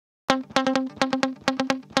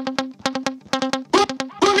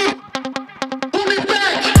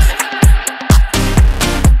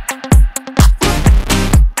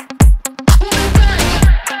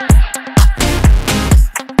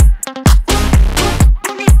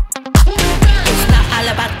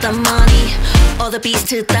The money, or the bees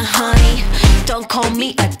to the honey. Don't call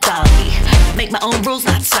me a dolly. Make my own rules,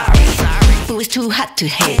 not sorry. Who is too hot to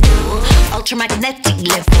handle? Ultramagnetic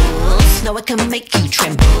levels. Know I can make you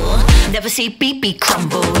tremble. Never see BB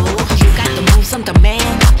crumble. You got the moves on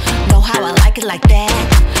demand. Know how I like it like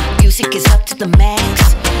that. Music is up to the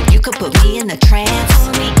max. You could put me in a trance.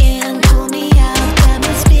 Pull me in, pull me out. Got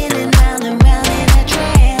me spinning round and round in a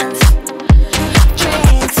trance.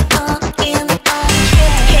 Trance, in a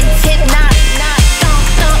trance. Hypnotic,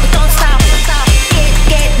 don't stop.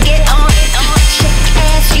 Get on. Shake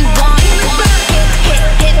as you want.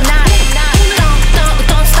 Hypnotic,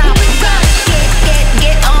 don't stop.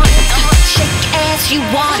 Get on. Shake as you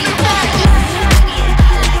want.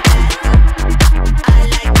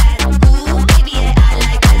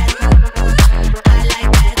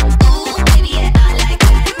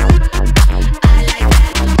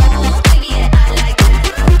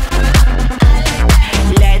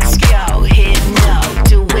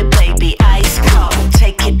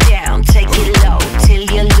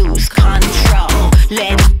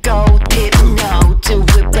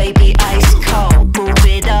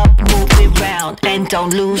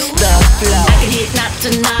 Don't lose the flow. I can hit not to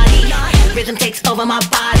naughty. Rhythm takes over my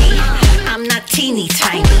body. I'm not teeny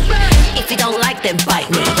tiny. If you don't like, then bite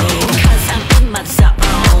me. Cause I'm in my zone.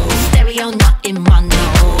 Stereo, not in mono.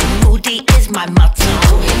 Moody is my motto.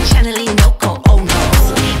 Channeling